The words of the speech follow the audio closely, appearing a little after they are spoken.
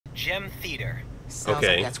Gem Theater. Sounds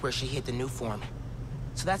like that's where she hid the new form.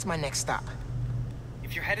 So that's my next stop.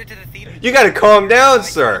 If you're headed to the theater... You gotta calm down,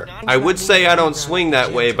 sir! I would say I don't swing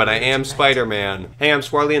that way, but I am Spider-Man. Hey, I'm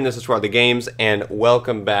Swarley, and this is SwarleyGames, and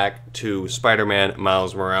welcome back to Spider-Man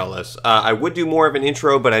Miles Morales. I would do more of an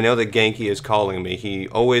intro, but I know that Genki is calling me. He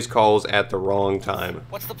always calls at the wrong time.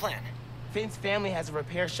 What's the plan? Finn's family has a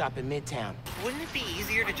repair shop in Midtown. Wouldn't it be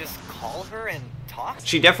easier to just call her and talk?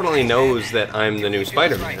 She definitely knows that I'm the new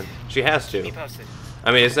Spider-Man. She has to.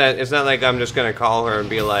 I mean, it's not like I'm just gonna call her and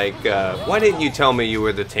be like, why didn't you tell me you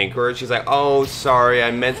were the Tinkerer? She's like, oh, sorry,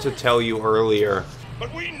 I meant to tell you earlier.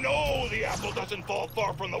 But we know the apple doesn't fall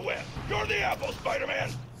far from the wind. You're the apple, Spider-Man.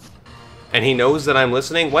 And he knows that I'm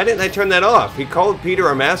listening? Why didn't I turn that off? He called Peter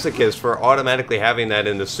a masochist for automatically having that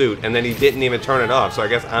in the suit, and then he didn't even turn it off, so I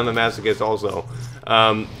guess I'm a masochist also.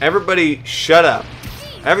 Everybody shut up.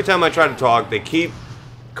 Every time I try to talk, they keep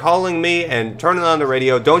calling me and turning on the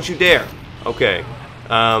radio. Don't you dare. Okay.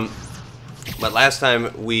 But last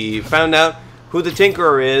time we found out who the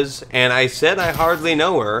Tinkerer is, and I said I hardly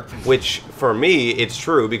know her, which for me it's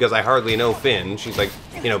true because I hardly know Finn. She's like,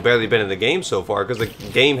 you know, barely been in the game so far because the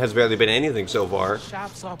game has barely been anything so far.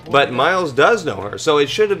 But Miles does know her, so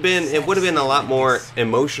it would have been a lot more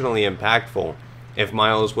emotionally impactful if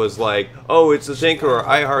Miles was like, oh, it's the Tinkerer,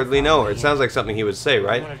 I hardly know her. It sounds like something he would say,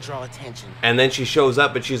 right? And then she shows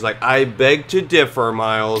up and she's like, I beg to differ,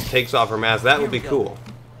 Miles, takes off her mask. That would be cool.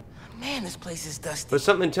 Man, this place is dusty. But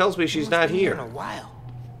something tells me she's not here.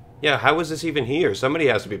 Yeah, how is this even here? Somebody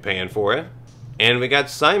has to be paying for it. And we got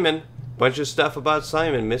Simon. Bunch of stuff about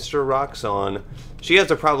Simon, Mr. Roxxon. She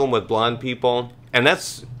has a problem with blonde people, and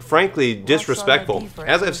that's frankly disrespectful.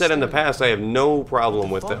 As I've said in the past, I have no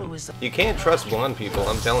problem with them. You can't trust blonde people,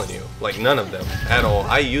 I'm telling you. Like, none of them at all.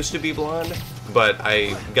 I used to be blonde, but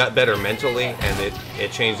I got better mentally, and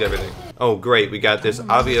it changed everything. Oh, great, we got this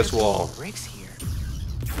obvious wall.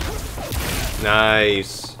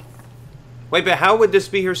 Nice. Wait, but how would this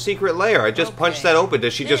be her secret lair? I just punched that open.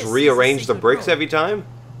 Does she just rearrange the bricks every time?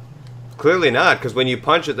 Clearly not, because when you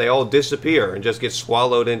punch it, they all disappear and just get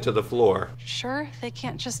swallowed into the floor. Sure, they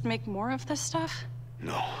can't just make more of this stuff?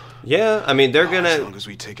 No. Yeah, I mean, they're gonna... As long as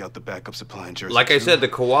we take out the backup supply in Jersey. Like I said, the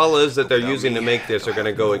koalas that they're using to make this are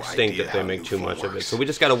gonna go extinct if they make too much of it. So we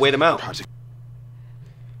just gotta wait them out.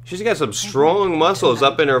 She's got some strong muscles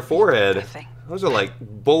up in her forehead. Those are like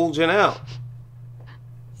bulging out.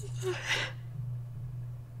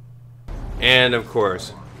 And of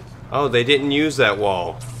course, oh, they didn't use that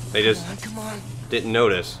wall. They just didn't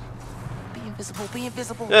notice. Be invisible, be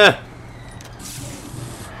invisible.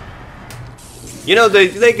 You know,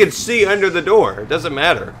 they could see under the door. It doesn't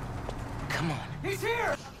matter. Come on. He's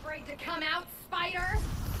here! Afraid to come out, spider?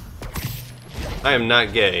 I am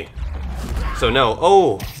not gay. So no.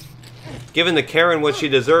 Oh! Giving the Karen what she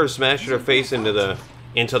deserves, smashing her face into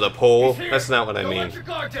the pole. That's not what I mean.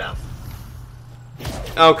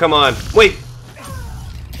 Oh, come on. Wait!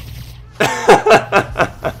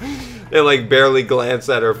 They like barely glance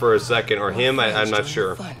at her for a second, or him, I'm not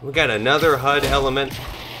sure. We got another HUD element.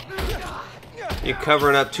 You're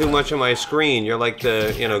covering up too much of my screen. You're like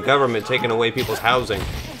the, you know, government taking away people's housing.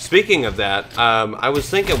 Speaking of that, I was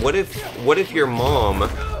thinking, what if your mom,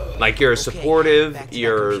 like you're supportive,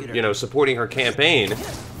 you're, you know, supporting her campaign,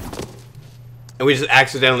 and we just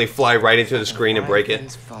accidentally fly right into the screen and break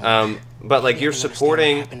it. But like you're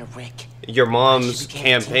supporting your mom's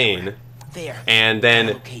campaign, and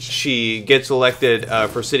then she gets elected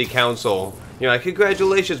for city council. You're like,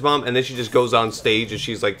 congratulations, Mom, and then she just goes on stage and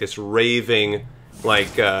she's like this raving, like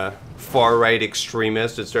far-right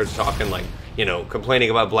extremist and starts talking like, you know, complaining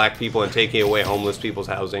about black people and taking away homeless people's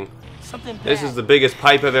housing. This is the biggest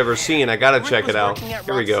pipe I've ever seen. I gotta check it out.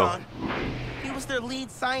 Here we go. He was their lead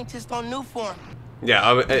scientist on Newform.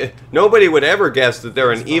 Yeah, nobody would ever guess that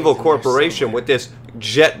they're an evil corporation with this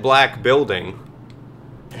jet black building.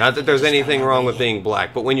 Not that there's anything wrong with being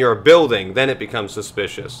black, but when you're a building, then it becomes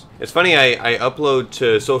suspicious. It's funny, I upload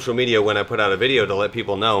to social media when I put out a video to let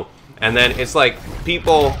people know, and then it's like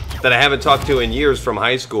people that I haven't talked to in years from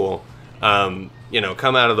high school, you know,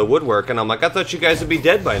 come out of the woodwork, and I'm like, I thought you guys would be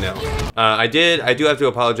dead by now. I do have to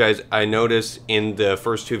apologize. I noticed in the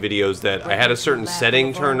first two videos that I had a certain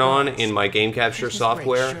setting turned on in my game capture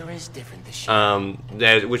software,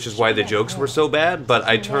 which is why the jokes were so bad, but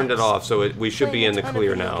I turned it off, so we should be in the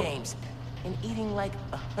clear now. And eating like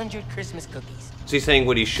 100 Christmas cookies. Is he saying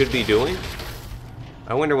what he should be doing?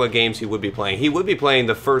 I wonder what games he would be playing. He would be playing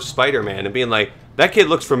the first Spider-Man and being like, that kid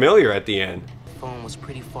looks familiar at the end. The phone was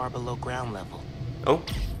pretty far below ground level. Oh,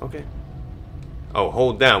 okay. Oh,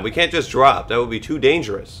 hold down. We can't just drop. That would be too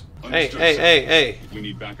dangerous. Hey, hey, hey, hey. We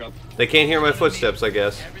need backup. They can't hear my footsteps, I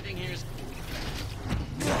guess. Everything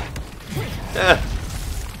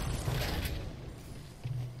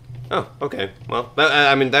Oh, okay. Well,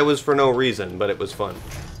 I mean, that was for no reason, but it was fun.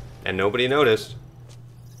 And nobody noticed.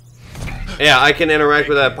 Yeah, I can interact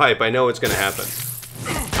with that pipe. I know it's going to happen.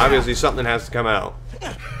 Obviously, something has to come out.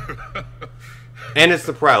 And it's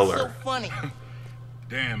the Prowler. So funny.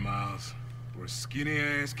 Damn, Miles. We're a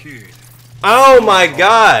skinny-ass kid. Oh my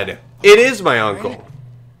god! It is my uncle.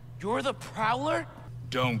 You're the Prowler?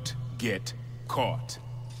 Don't get caught.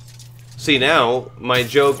 See, now, my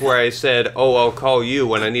joke where I said, oh, I'll call you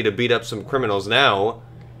when I need to beat up some criminals now,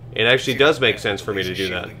 it actually does make sense for me to do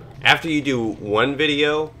that. After you do one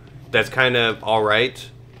video that's kind of alright,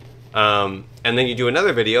 and then you do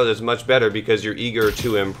another video that's much better because you're eager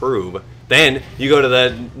to improve, then you go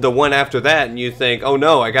to the one after that and you think, oh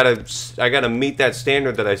no, I gotta meet that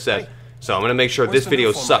standard that I set. So I'm gonna make sure this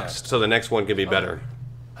video sucks so the next one can be better.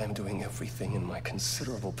 I'm doing everything in my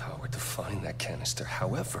considerable power to find that canister.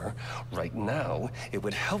 However, right now, it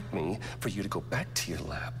would help me for you to go back to your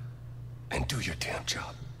lab and do your damn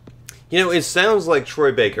job. You know, it sounds like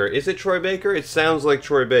Troy Baker. Is it Troy Baker? It sounds like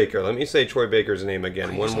Troy Baker. Let me say Troy Baker's name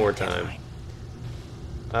again one more time.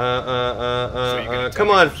 Come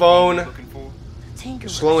on, phone.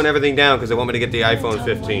 Slowing everything down because they want me to get the iPhone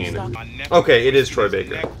 15. Okay, it is Troy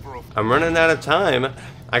Baker. I'm running out of time.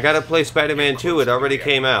 I gotta play Spider-Man 2. It already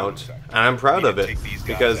came out, and I'm proud of it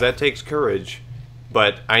because that takes courage.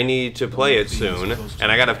 But I need to play it soon, and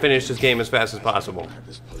I gotta finish this game as fast as possible.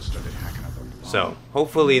 So,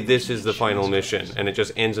 hopefully this is the final mission, and it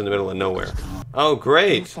just ends in the middle of nowhere. Oh,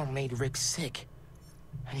 great! Uniform made Rick sick.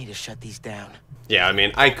 I need to shut these down. Yeah, I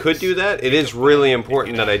mean, I could do that. It is really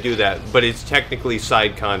important that I do that, but it's technically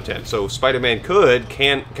side content. So Spider-Man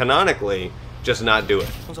can canonically just not do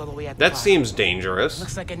it. That seems dangerous.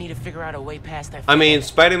 Looks like I need to figure out a way past that. I mean,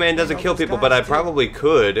 Spider-Man doesn't kill people, but I probably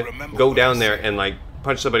could go down there and like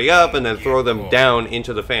punch somebody up and then throw them down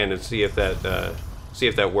into the fan and see if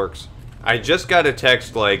that works. I just got a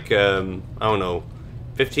text like I don't know,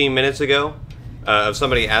 15 minutes ago of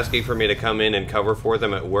somebody asking for me to come in and cover for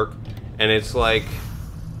them at work, and it's like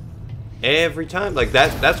every time like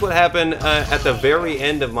that's what happened at the very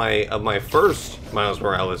end of my first Miles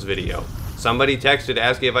Morales video. Somebody texted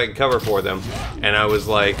asking if I could cover for them, and I was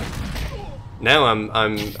like, now I'm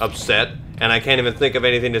upset, and I can't even think of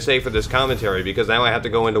anything to say for this commentary because now I have to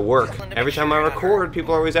go into work. Every time I record,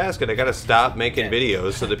 people are always asking. I gotta stop making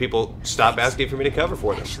videos so that people stop asking for me to cover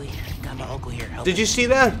for them. Actually, got my uncle here. Did you see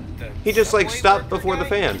that? He just like stopped before the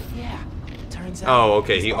fan. Yeah. Turns out. Oh,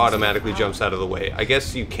 okay. He automatically jumps out of the way. I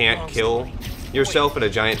guess you can't kill yourself in a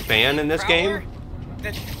giant fan in this game.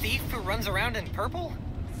 The thief who runs around in purple?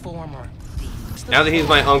 Former. Now that he's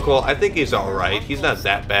my uncle, I think he's alright. He's not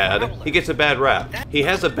that bad. He gets a bad rap. He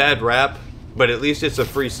has a bad rap, but at least it's a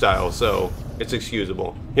freestyle, so it's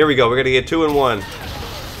excusable. Here we go. We're gonna get 2 and 1.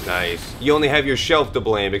 Nice. You only have your shelf to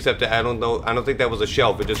blame, except that I don't think that was a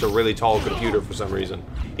shelf. It's just a really tall computer for some reason.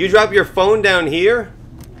 You drop your phone down here?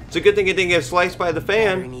 It's a good thing it didn't get sliced by the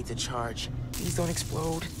Battery fan. needs a charge. Please don't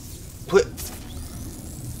explode.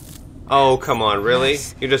 Oh, come on, really?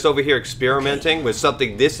 You're just over here experimenting with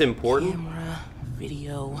something this important? Camera,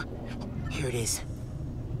 video. Here it is.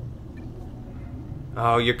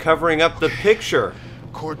 Oh, you're covering up the picture.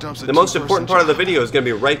 The most important part of the video is going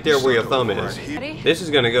to be right there where your thumb is. Ready? This is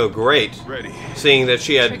going to go great, seeing that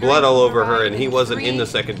she had blood all over her and he wasn't in the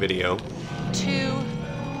second video. 2.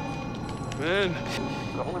 Man.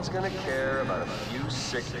 No one's gonna care about a few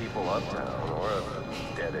sick people uptown or a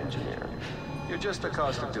dead engineer. You're just the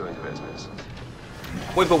cost of doing business.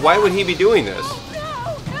 Wait, but why would he be doing this?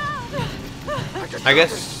 I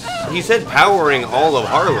guess he said powering all of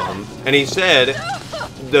Harlem, and he said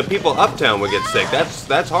the people uptown would get sick.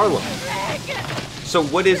 That's Harlem. So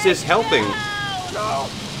what is this helping?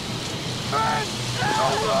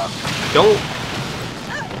 Don't.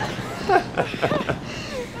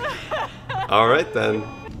 All right then.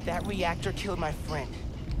 That reactor killed my friend.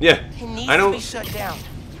 Yeah, It needs I to don't. be shut down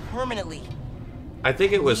permanently. I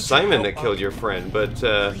think it was Simon that killed your friend, but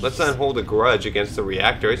let's not hold a grudge against the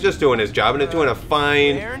reactor. It's just doing his job, and it's doing a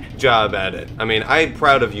fine job at it. I mean, I'm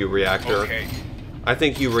proud of you, reactor. I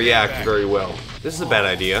think you react very well. This is a bad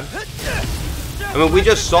idea. I mean, we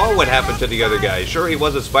just saw what happened to the other guy. Sure, he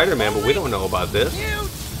was a Spider-Man, but we don't know about this.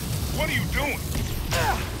 What are you doing?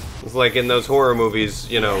 It's like in those horror movies,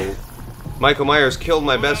 you know, Michael Myers killed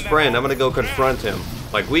my best friend. I'm gonna go confront him.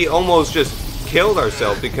 Like, we almost just killed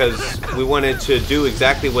ourselves because we wanted to do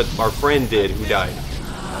exactly what our friend did who died.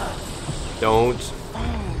 Don't.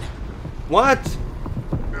 What?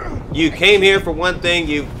 You came here for one thing,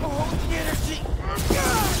 you...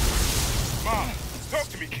 Mom, talk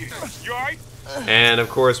to me, kid. You alright? And of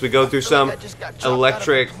course, we go through some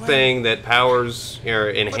electric thing that powers or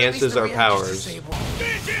enhances our powers. Stand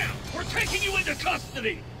down! We're taking you into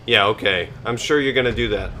custody! Yeah, okay. I'm sure you're gonna do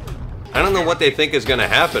that. I don't know what they think is gonna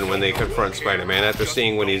happen when they confront Spider-Man after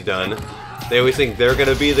seeing what he's done. They always think they're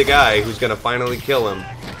gonna be the guy who's gonna finally kill him.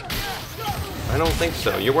 I don't think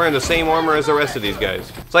so. You're wearing the same armor as the rest of these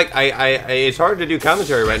guys. It's like, it's hard to do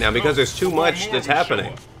commentary right now because there's too much that's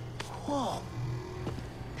happening. Whoa.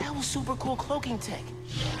 That was super cool cloaking tech.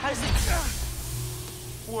 How does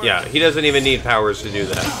it... Yeah, he doesn't even need powers to do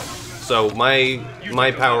that. So my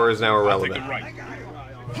power is now irrelevant.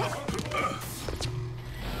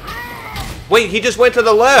 Wait, he just went to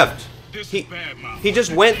the left! He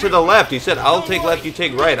just went to the left. He said, I'll take left, you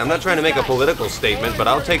take right. I'm not trying to make a political statement, but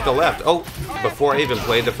I'll take the left. Oh, before I even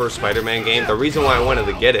played the first Spider-Man game, the reason why I wanted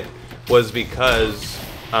to get it was because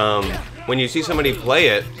when you see somebody play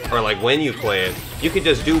it, or like when you play it, you can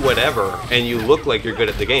just do whatever and you look like you're good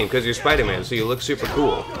at the game because you're Spider-Man, so you look super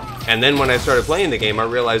cool. And then when I started playing the game, I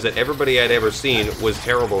realized that everybody I'd ever seen was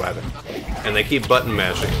terrible at it. And they keep button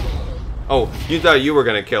mashing. Oh, you thought you were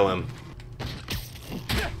gonna kill him.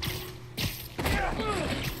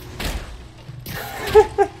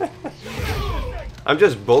 I'm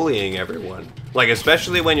just bullying everyone. Like,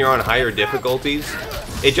 especially when you're on higher difficulties,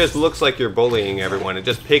 it just looks like you're bullying everyone and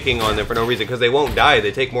just picking on them for no reason because they won't die.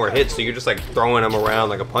 They take more hits, so you're just like throwing them around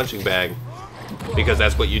like a punching bag. Because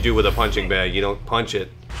that's what you do with a punching bag. You don't punch it.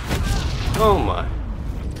 Oh my.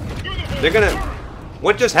 They're gonna...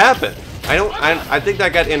 What just happened? I think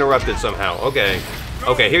that got interrupted somehow. Okay.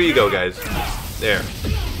 Okay, here you go, guys. There.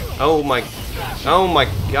 Oh my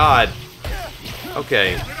god.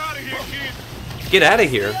 Okay. Get out of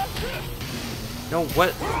here. No,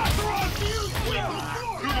 what?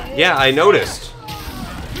 Yeah, I noticed.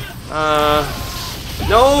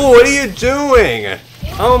 No, what are you doing?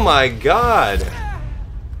 Oh my god.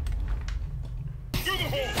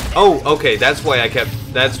 Oh, okay, that's why I kept,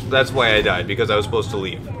 that's why I died, because I was supposed to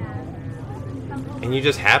leave. And you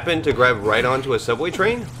just happened to grab right onto a subway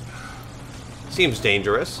train? Seems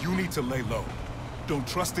dangerous. You need to lay low. Don't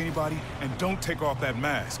trust anybody, and don't take off that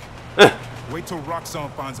mask. Wait till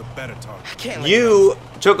Roxxon finds a better target. You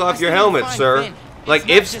took off your helmet, sir. Like,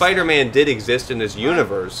 if Spider-Man did exist in this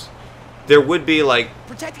universe, there would be, like,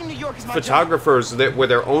 photographers that where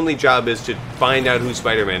their only job is to find out who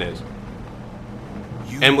Spider-Man is.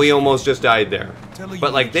 And we almost just died there.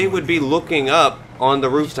 But, like, they would be looking up on the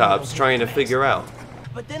rooftops trying to figure out.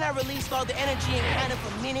 But then I released all the energy in kind of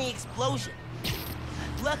a mini explosion.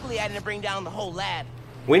 Luckily, I didn't bring down the whole lab.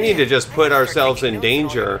 We need to just put ourselves in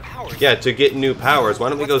danger, yeah, to get new powers. Why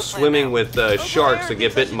don't we go swimming with sharks to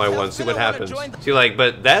get bitten by one, see what happens. See, like,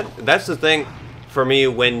 but that's the thing for me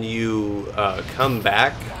when you come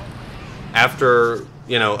back after,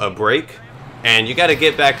 you know, a break, and you got to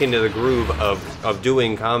get back into the groove of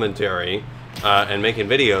doing commentary and making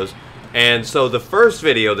videos. And so the first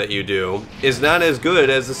video that you do is not as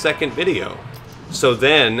good as the second video. So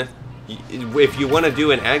then, if you want to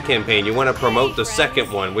do an ad campaign, you want to promote the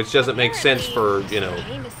second one, which doesn't make sense for, you know,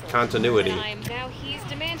 continuity. Now he's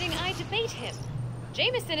demanding I debate him.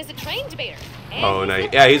 Jameson is a trained debater. Oh, nice.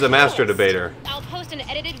 Yeah, he's a master debater. I'll post an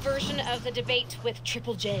edited version of the debate with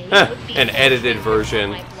Triple J. An edited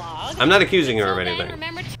version. I'm not accusing her of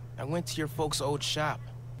anything. I went to your folks' old shop.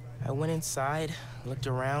 I went inside, looked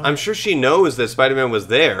around. I'm sure she knows that Spider-Man was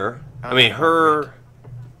there. I mean, her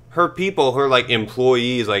people, her, like,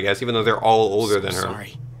 employees, I guess, even though they're all older than her.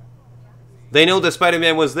 Sorry. They know that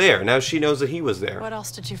Spider-Man was there. Now she knows that he was there. What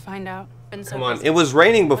else did you find out? Come on. It was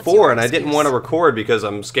raining before, and I didn't want to record because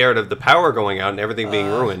I'm scared of the power going out and everything being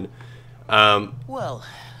ruined. Well,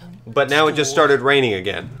 but now it just started raining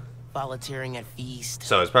again. Volunteering at Feast.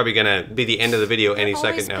 So it's probably going to be the end of the video any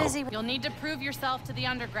second now. You'll need to prove yourself to the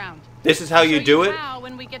underground. This is how you do it?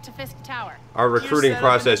 When we get to Fisk Tower. Our recruiting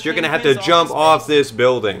process. You're going to have to jump off this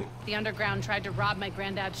building. The underground tried to rob my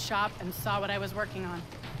granddad's shop and saw what I was working on.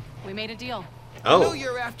 We made a deal. Oh.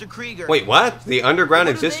 You're after Krieger. Wait, what? The underground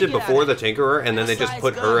existed before the Tinkerer, and then they just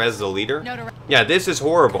put her as the leader? Yeah, this is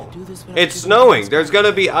horrible. It's snowing. There's going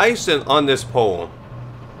to be ice on this pole.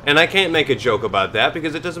 And I can't make a joke about that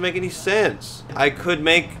because it doesn't make any sense. I could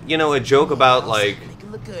make, you know, a joke about, like,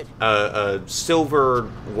 a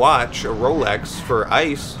silver watch, a Rolex for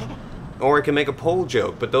ice, or I can make a pole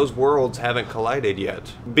joke, but those worlds haven't collided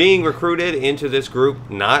yet. Being recruited into this group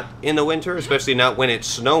not in the winter, especially not when it's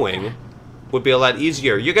snowing, would be a lot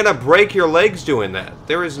easier. You're gonna break your legs doing that.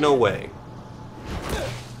 There is no way.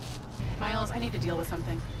 Miles, I need to deal with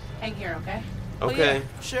something. Hang here, okay? Okay. Oh,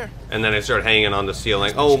 yeah, sure. And then I start hanging on the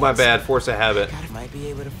ceiling. Oh, my bad. Force of habit. Might be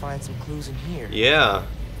able to find some clues in here. Yeah.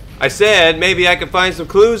 I said maybe I could find some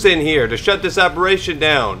clues in here to shut this operation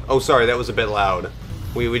down. Oh, sorry, that was a bit loud.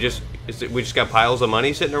 We just got piles of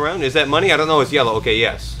money sitting around? Is that money? I don't know, it's yellow. Okay,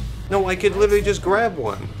 yes. No, I could literally just grab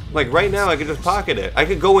one. Like, right now, I could just pocket it. I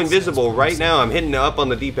could go invisible right now. I'm hitting up on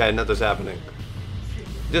the D-pad, nothing's happening.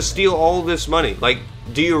 Just steal all this money. Like,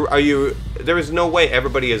 there is no way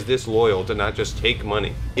everybody is this loyal to not just take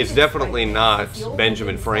money. It's definitely not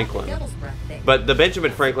Benjamin Franklin. But the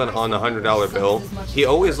Benjamin Franklin on the $100 bill, he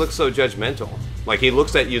always looks so judgmental. Like, he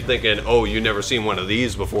looks at you thinking, oh, you've never seen one of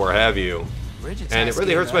these before, have you? And it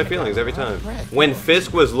really hurts my feelings every time. When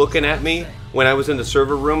Fisk was looking at me, when I was in the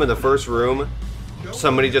server room in the first room,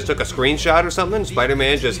 somebody just took a screenshot or something.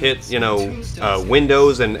 Spider-Man just hit, you know,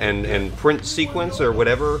 Windows and print sequence or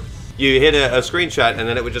whatever. You hit a screenshot and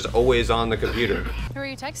then it was just always on the computer. Who are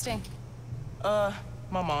you texting? My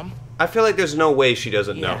mom. I feel like there's no way she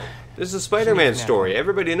doesn't know. This is a Spider-Man story.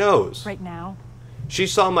 Everybody knows. Right now? She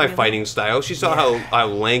saw my fighting style. She saw how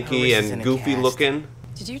lanky and goofy looking.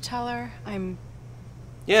 Did you tell her I'm...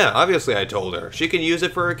 Yeah, obviously I told her. She can use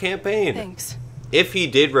it for her campaign. Thanks. If he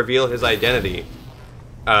did reveal his identity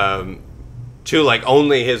to, like,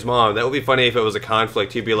 only his mom, that would be funny if it was a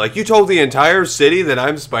conflict. He'd be like, you told the entire city that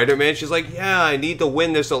I'm Spider-Man? She's like, yeah, I need to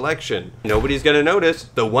win this election. Nobody's gonna notice.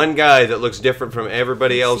 The one guy that looks different from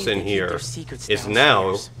everybody else in here is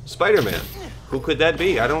now Spider-Man. Who could that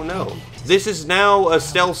be? I don't know. This is now a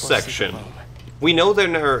stealth section. We know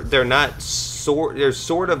they're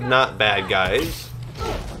sort of not bad guys,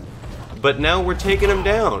 but now we're taking them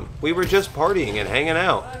down. We were just partying and hanging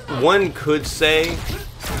out. One could say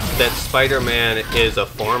that Spider-Man is a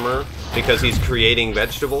farmer because he's creating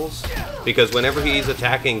vegetables, because whenever he's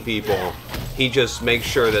attacking people, he just makes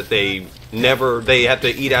sure that they have to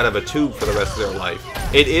eat out of a tube for the rest of their life.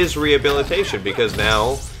 It is rehabilitation because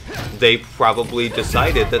now they probably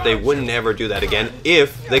decided that they wouldn't ever do that again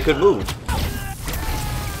if they could move.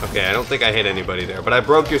 Okay, I don't think I hit anybody there, but I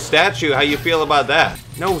broke your statue. How you feel about that?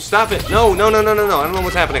 No, stop it. No. I don't know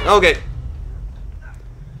what's happening. Okay.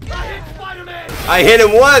 I hit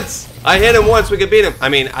him once. We could beat him. I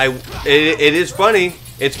mean, it is funny.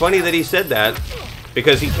 It's funny that he said that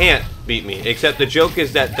because he can't beat me. Except the joke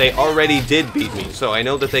is that they already did beat me, so I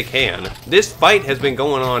know that they can. This fight has been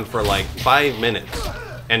going on for like 5 minutes,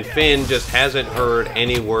 and Finn just hasn't heard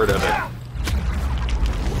any word of it.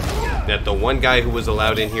 That the one guy who was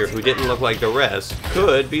allowed in here who didn't look like the rest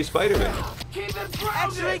could be Spider-Man.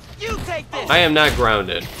 Actually, you take this. I am not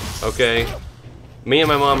grounded, okay? Me and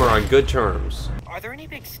my mom are on good terms. Are there any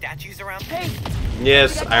big statues around?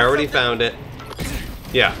 Yes, I already found it.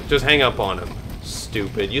 Yeah, just hang up on him.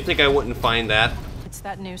 Stupid. You think I wouldn't find that? It's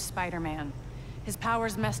that new Spider-Man. His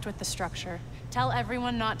powers messed with the structure. Tell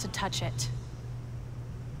everyone not to touch it.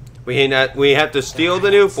 We have to steal the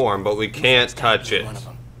new form, but we can't touch it.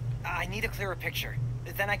 I need a clearer picture.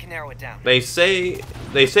 Then I can narrow it down. They say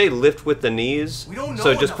lift with the knees,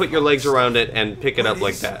 so just put your legs around it and pick it up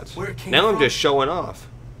like that. Now I'm just showing off.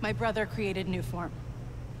 My brother created new form.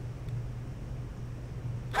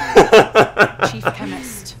 Chief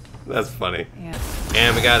chemist. That's funny. Yeah.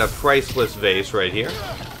 And we got a priceless vase right here.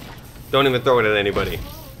 Don't even throw it at anybody.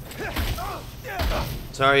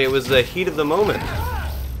 Sorry, it was the heat of the moment.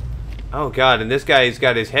 Oh god, and this guy's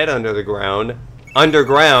got his head under the ground.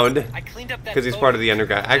 Underground, because he's part of the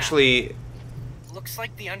underground. Actually, looks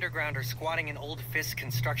like the underground are squatting in old Fisk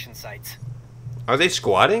construction sites. Are they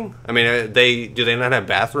squatting? I mean, do they not have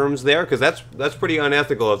bathrooms there? Because that's pretty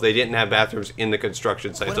unethical if they didn't have bathrooms in the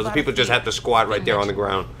construction site. So the people just have to squat right there on the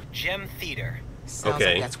ground. Gem Theater. Sounds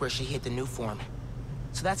like that's where she hit the new form.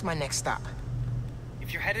 So that's my next stop.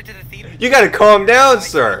 If you're headed to the theater, you gotta calm down,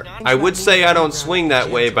 sir. I would say I don't swing that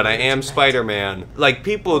way, but I am Spider-Man. Like,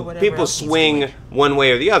 people swing one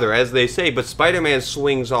way or the other, as they say, but Spider-Man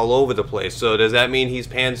swings all over the place. So does that mean he's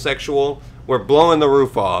pansexual? We're blowing the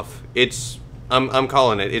roof off. I'm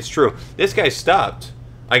calling it. It's true. This guy stopped.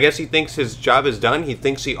 I guess he thinks his job is done. He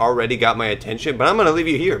thinks he already got my attention, but I'm gonna leave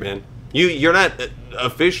you here, man. You're not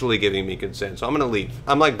officially giving me consent, so I'm gonna leave.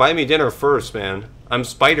 I'm like, buy me dinner first, man. I'm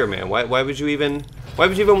Spider-Man. Why would you even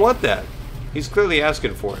want that? He's clearly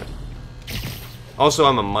asking for it. Also,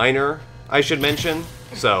 I'm a miner, I should mention.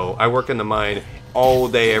 So I work in the mine all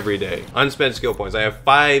day, every day. Unspent skill points. I have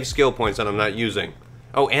 5 skill points that I'm not using.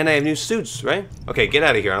 Oh, and I have new suits, right? Okay, get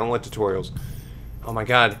out of here. I don't like tutorials. Oh my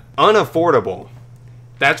god. Unaffordable.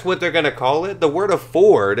 That's what they're gonna call it? The word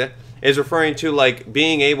afford is referring to, like,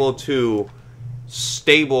 being able to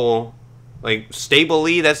stably,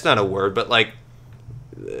 that's not a word, but like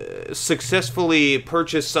successfully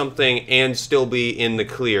purchase something and still be in the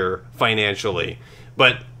clear financially.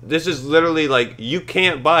 But this is literally like, you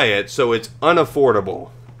can't buy it, so it's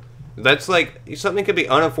unaffordable. That's like, something could be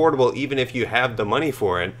unaffordable even if you have the money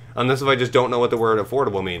for it. Unless if I just don't know what the word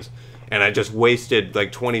affordable means. And I just wasted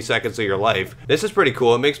like 20 seconds of your life. This is pretty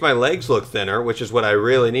cool. It makes my legs look thinner, which is what I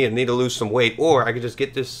really need. I need to lose some weight, or I could just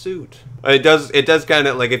get this suit. It does kind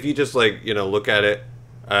of, like, if you just, like, you know, look at it,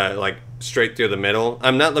 like, straight through the middle.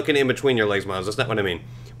 I'm not looking in between your legs, Miles. That's not what I mean.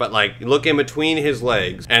 But, like, look in between his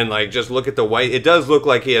legs and, like, just look at the white. It does look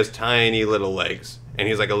like he has tiny little legs. And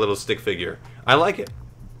he's like a little stick figure. I like it.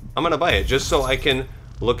 I'm gonna buy it just so I can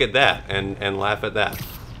look at that and laugh at that.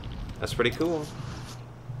 That's pretty cool.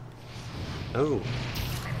 Oh.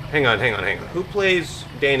 Hang on. Who plays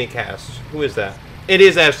Danny Cast? Who is that? It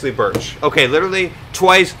is Ashley Birch. Okay, literally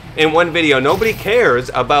twice in one video. Nobody cares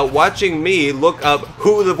about watching me look up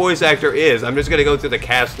who the voice actor is. I'm just going to go through the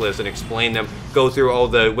cast list and explain them, go through all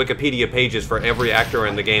the Wikipedia pages for every actor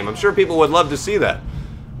in the game. I'm sure people would love to see that.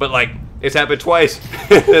 But, like, it's happened twice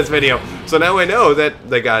in this video. So now I know that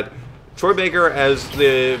they got Troy Baker as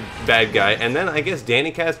the bad guy, and then I guess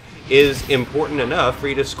Danny Cast is important enough for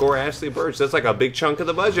you to score Ashley Birch. That's like a big chunk of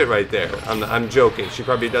the budget right there. I'm joking. She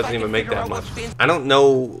probably doesn't even make that much. I don't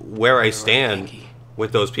know where I stand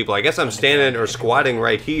with those people. I guess I'm standing or squatting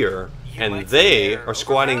right here, and they are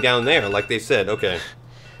squatting down there, like they said. Okay.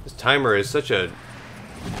 This timer is such a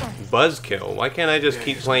buzzkill. Why can't I just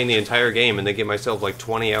keep playing the entire game and then give myself like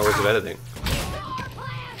 20 hours of editing?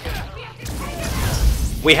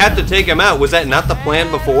 We had to take him out. Was that not the plan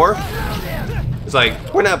before? It's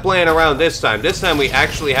like, we're not playing around this time. This time we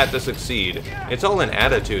actually had to succeed. It's all an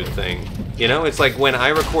attitude thing. You know, it's like when I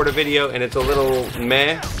record a video and it's a little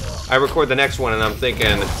meh, I record the next one and I'm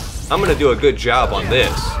thinking, I'm gonna do a good job on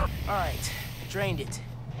this. Alright, drained it.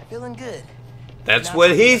 Feeling good. That's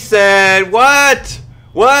what he said. What?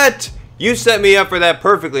 What? You set me up for that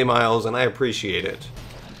perfectly, Miles, and I appreciate it.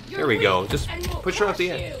 Here we go. Just push her off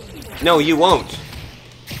the end. No, you won't.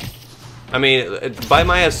 I mean, by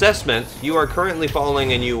my assessment, you are currently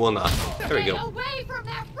falling and you will not. There we go. Away from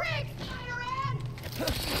that brick,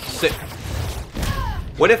 Spider-Man! Sit.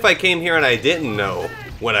 What if I came here and I didn't know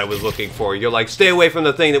what I was looking for? You're like, stay away from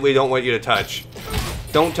the thing that we don't want you to touch.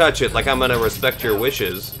 Don't touch it, like I'm gonna respect your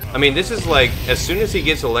wishes. I mean, this is like, as soon as he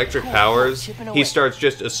gets electric powers, he starts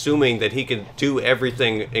just assuming that he can do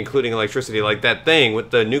everything, including electricity, like that thing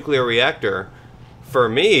with the nuclear reactor. For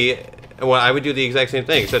me, well, I would do the exact same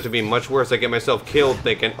thing, except to be much worse. I get myself killed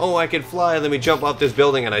thinking, oh, I could fly, let me jump off this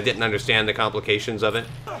building, and I didn't understand the complications of it.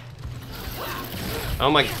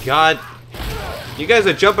 Oh my god. You guys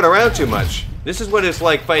are jumping around too much. This is what it's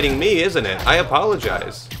like fighting me, isn't it? I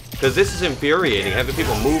apologize. Because this is infuriating, having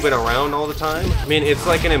people moving around all the time. I mean, it's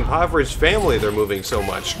like an impoverished family, they're moving so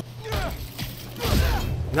much.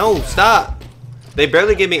 No, stop! They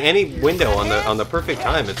barely give me any window on the perfect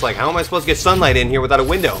time. It's like, how am I supposed to get sunlight in here without a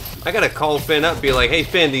window? I gotta call Finn up, be like, hey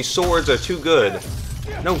Finn, these swords are too good.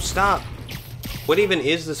 No, stop. What even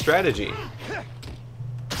is the strategy?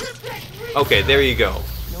 Okay, there you go.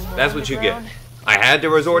 That's what you get. I had to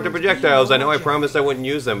resort to projectiles. I know I promised I wouldn't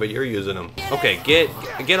use them, but you're using them. Okay,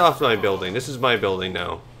 get off my building. This is my building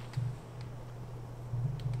now.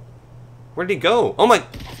 Where'd he go? Oh my...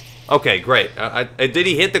 Okay, great. Did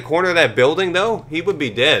he hit the corner of that building, though? He would be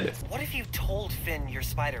dead. What if you told Finn you're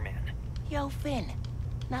Spider-Man? Yo, Finn.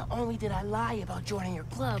 Not only did I lie about joining your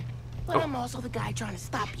club, but I'm also the guy trying to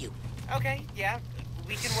stop you. Okay, yeah.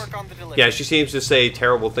 We can work on the delivery. Yeah, she seems to say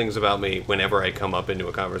terrible things about me whenever I come up into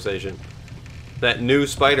a conversation. That new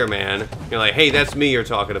Spider-Man, you're like, hey, that's me you're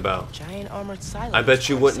talking about. Giant armored silence. I bet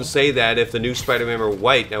you wouldn't say that if the new Spider-Man were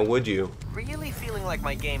white, now would you? Really feeling like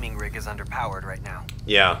my gaming rig is underpowered right now.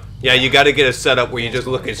 Yeah. Yeah, you gotta get a setup where you just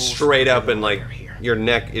look it straight up and like, your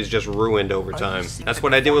neck is just ruined over time. That's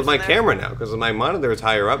what I did with my camera now, because my monitor is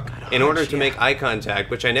higher up in order to make eye contact,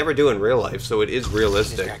 which I never do in real life, so it is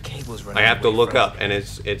realistic. I have to look up, and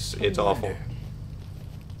it's awful.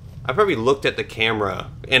 I probably looked at the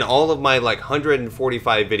camera in all of my like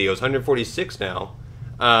 145 videos, 146 now.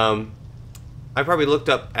 I probably looked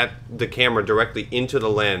up at the camera directly into the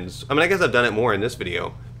lens. I mean, I guess I've done it more in this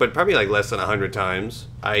video, but probably like less than 100 times.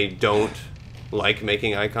 I don't like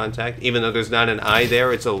making eye contact, even though there's not an eye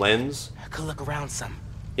there, it's a lens. I could look around some.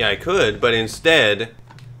 Yeah, I could, but instead,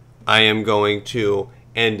 I am going to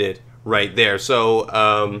end it right there.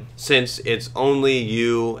 So, since it's only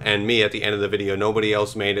you and me at the end of the video, nobody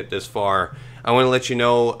else made it this far, I want to let you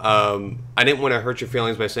know, I didn't want to hurt your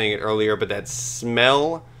feelings by saying it earlier, but that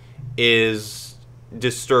smell is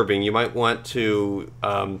disturbing. You might want to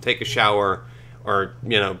take a shower or,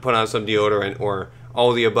 you know, put on some deodorant or all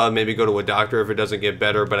of the above, maybe go to a doctor if it doesn't get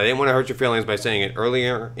better, but I didn't want to hurt your feelings by saying it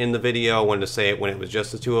earlier in the video. I wanted to say it when it was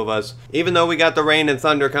just the two of us. Even though we got the rain and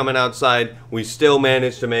thunder coming outside, we still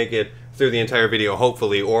managed to make it through the entire video,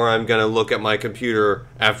 hopefully, or I'm gonna look at my computer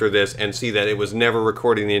after this and see that it was never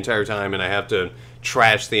recording the entire time and I have to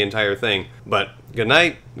trash the entire thing. But good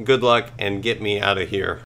night, good luck, and get me out of here.